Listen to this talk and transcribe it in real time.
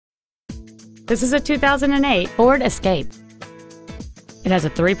This is a 2008 Ford Escape. It has a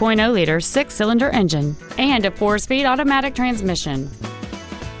 3.0-liter six-cylinder engine and a 4-speed automatic transmission.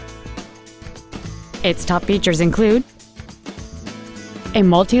 Its top features include a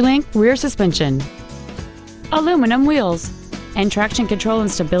multi-link rear suspension, aluminum wheels, and traction control and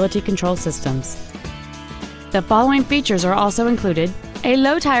stability control systems. The following features are also included: a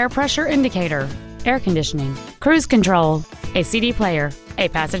low tire pressure indicator, air conditioning, cruise control, a CD player, a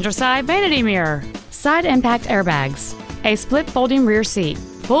passenger side vanity mirror, side impact airbags, a split folding rear seat,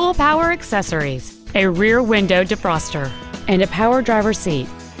 full power accessories, a rear window defroster, and a power driver seat.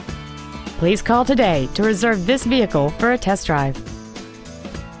 Please call today to reserve this vehicle for a test drive.